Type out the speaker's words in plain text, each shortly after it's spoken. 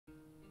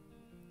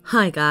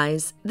Hi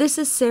guys, this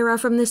is Sarah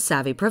from The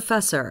Savvy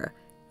Professor.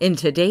 In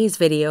today's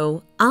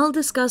video, I'll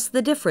discuss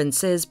the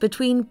differences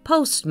between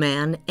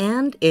Postman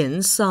and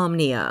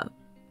Insomnia.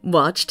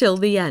 Watch till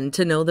the end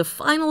to know the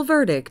final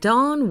verdict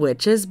on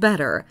which is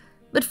better.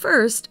 But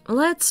first,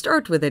 let's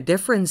start with the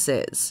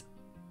differences.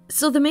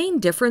 So the main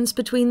difference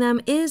between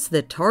them is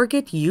the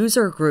target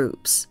user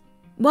groups.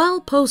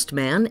 While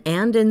Postman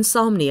and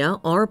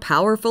Insomnia are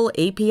powerful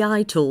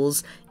API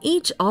tools,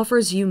 each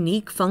offers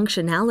unique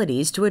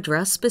functionalities to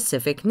address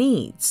specific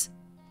needs.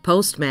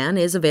 Postman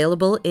is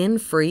available in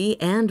free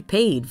and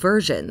paid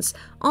versions,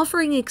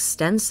 offering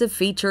extensive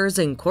features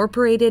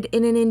incorporated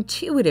in an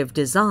intuitive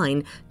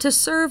design to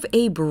serve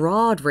a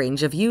broad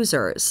range of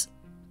users.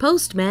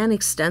 Postman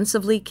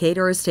extensively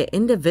caters to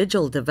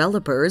individual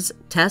developers,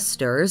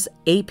 testers,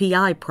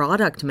 API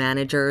product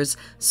managers,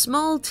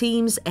 small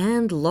teams,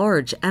 and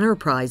large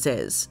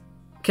enterprises.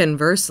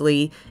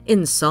 Conversely,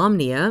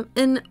 Insomnia,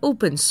 an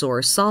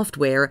open-source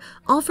software,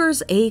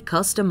 offers a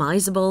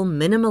customizable,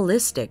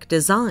 minimalistic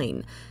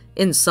design.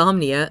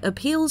 Insomnia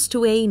appeals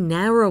to a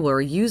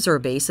narrower user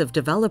base of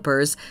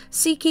developers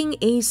seeking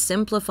a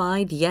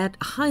simplified yet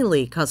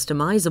highly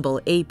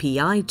customizable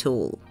API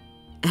tool.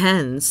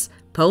 Hence,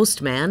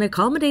 Postman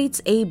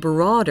accommodates a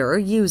broader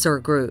user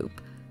group.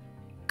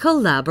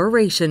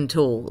 Collaboration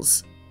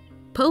tools.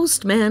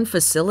 Postman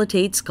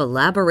facilitates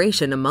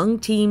collaboration among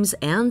teams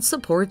and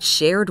supports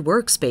shared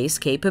workspace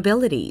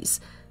capabilities.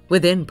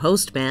 Within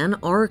Postman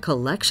are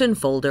collection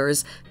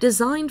folders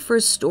designed for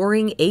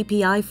storing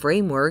API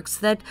frameworks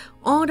that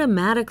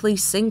automatically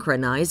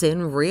synchronize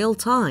in real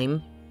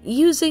time,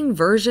 using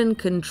version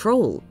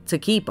control to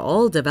keep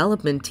all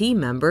development team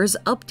members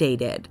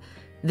updated.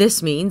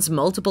 This means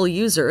multiple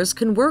users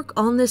can work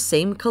on the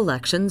same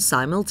collection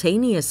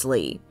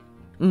simultaneously.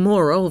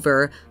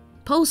 Moreover,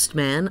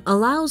 Postman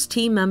allows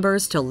team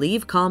members to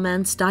leave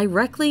comments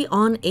directly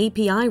on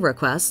API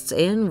requests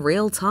in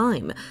real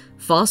time,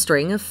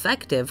 fostering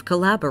effective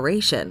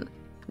collaboration.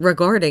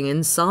 Regarding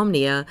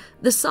Insomnia,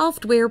 the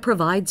software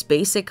provides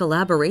basic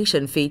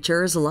collaboration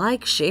features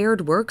like shared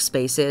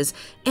workspaces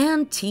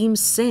and Team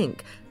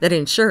Sync that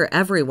ensure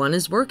everyone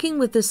is working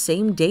with the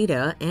same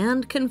data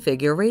and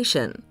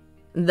configuration.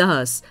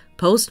 Thus,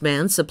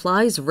 Postman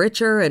supplies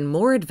richer and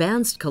more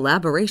advanced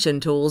collaboration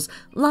tools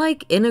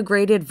like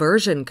integrated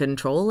version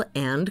control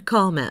and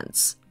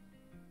comments.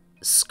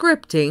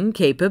 Scripting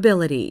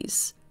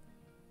capabilities.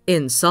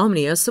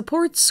 Insomnia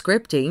supports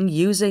scripting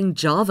using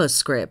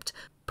JavaScript,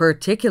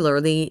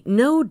 particularly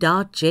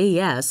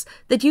Node.js,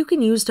 that you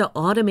can use to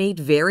automate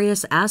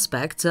various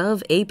aspects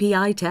of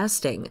API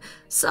testing,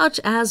 such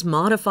as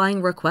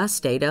modifying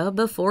request data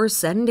before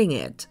sending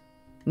it.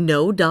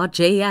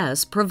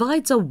 Node.js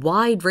provides a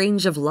wide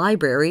range of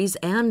libraries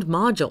and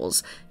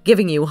modules,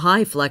 giving you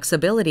high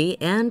flexibility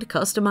and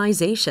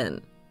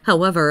customization.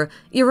 However,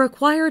 you're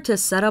required to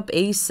set up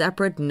a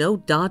separate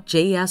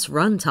Node.js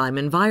runtime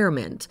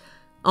environment.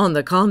 On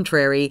the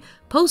contrary,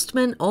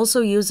 Postman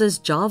also uses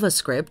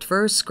JavaScript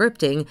for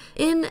scripting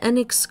in an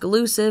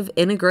exclusive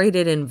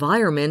integrated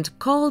environment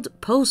called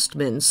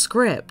Postman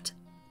Script.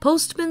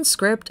 Postman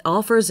Script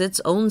offers its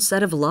own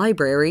set of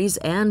libraries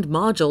and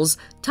modules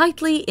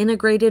tightly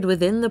integrated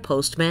within the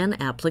Postman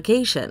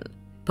application.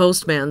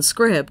 Postman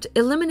Script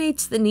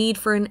eliminates the need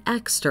for an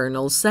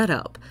external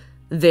setup.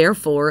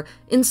 Therefore,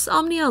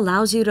 Insomnia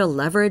allows you to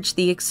leverage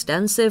the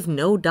extensive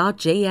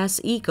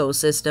Node.js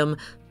ecosystem,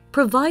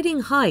 providing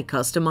high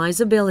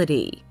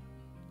customizability.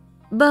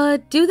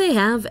 But do they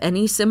have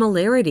any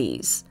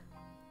similarities?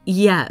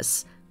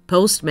 Yes.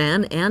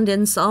 Postman and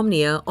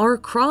Insomnia are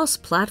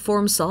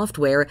cross-platform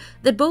software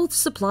that both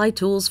supply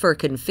tools for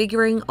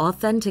configuring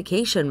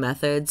authentication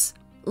methods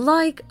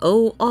like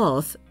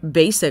OAuth,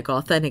 basic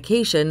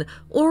authentication,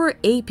 or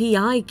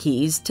API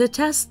keys to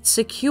test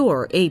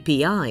secure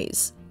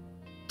APIs.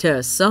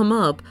 To sum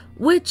up,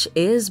 which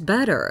is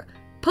better,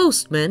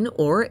 Postman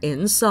or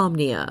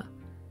Insomnia?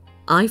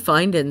 I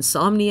find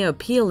Insomnia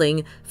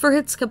appealing for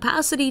its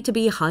capacity to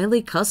be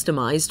highly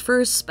customized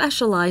for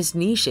specialized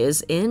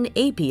niches in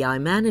API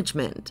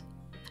management.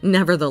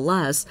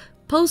 Nevertheless,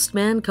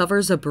 Postman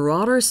covers a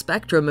broader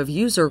spectrum of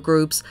user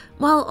groups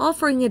while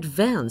offering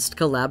advanced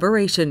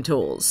collaboration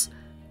tools.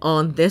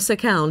 On this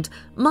account,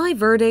 my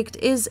verdict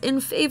is in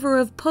favor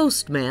of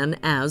Postman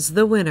as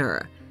the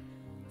winner.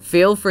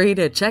 Feel free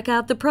to check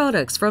out the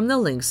products from the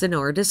links in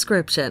our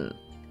description.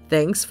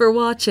 Thanks for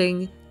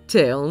watching.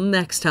 Till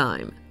next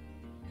time.